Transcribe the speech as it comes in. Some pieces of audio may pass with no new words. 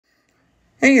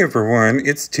Hey everyone,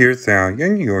 it's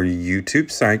Tirthalion, your YouTube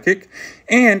psychic,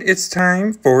 and it's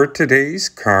time for today's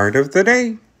card of the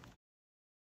day.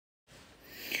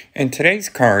 And today's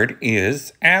card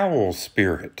is Owl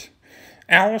Spirit.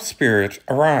 Owl Spirit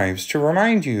arrives to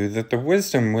remind you that the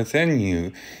wisdom within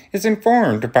you is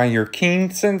informed by your keen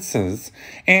senses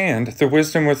and the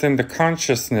wisdom within the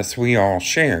consciousness we all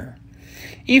share.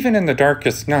 Even in the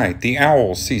darkest night, the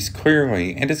owl sees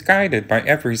clearly and is guided by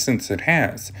every sense it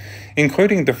has,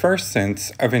 including the first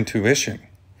sense of intuition.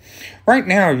 Right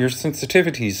now, your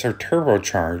sensitivities are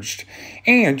turbocharged,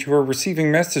 and you are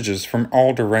receiving messages from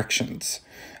all directions.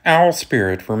 Owl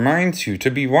Spirit reminds you to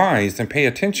be wise and pay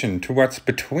attention to what's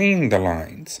between the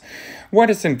lines, what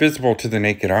is invisible to the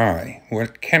naked eye,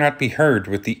 what cannot be heard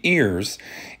with the ears,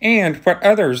 and what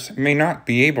others may not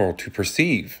be able to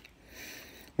perceive.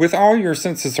 With all your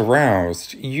senses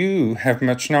aroused, you have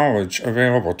much knowledge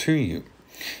available to you.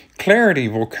 Clarity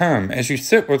will come as you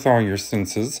sit with all your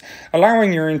senses,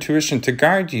 allowing your intuition to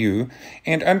guide you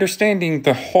and understanding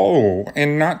the whole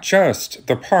and not just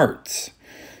the parts.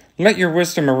 Let your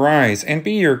wisdom arise and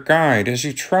be your guide as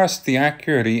you trust the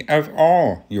acuity of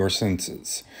all your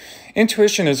senses.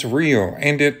 Intuition is real,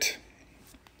 and it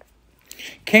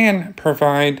can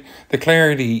provide the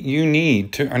clarity you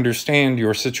need to understand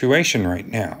your situation right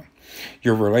now.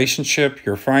 Your relationship,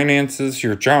 your finances,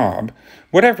 your job,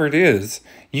 whatever it is,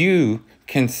 you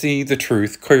can see the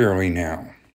truth clearly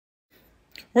now.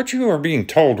 What you are being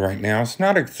told right now is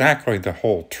not exactly the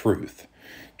whole truth.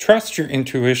 Trust your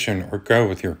intuition or go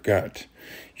with your gut.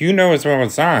 You know as well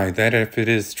as I that if it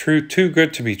is too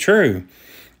good to be true,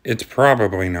 it's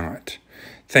probably not.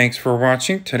 Thanks for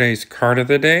watching today's card of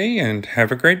the day, and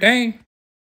have a great day.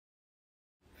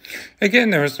 Again,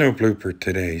 there was no blooper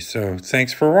today, so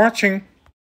thanks for watching.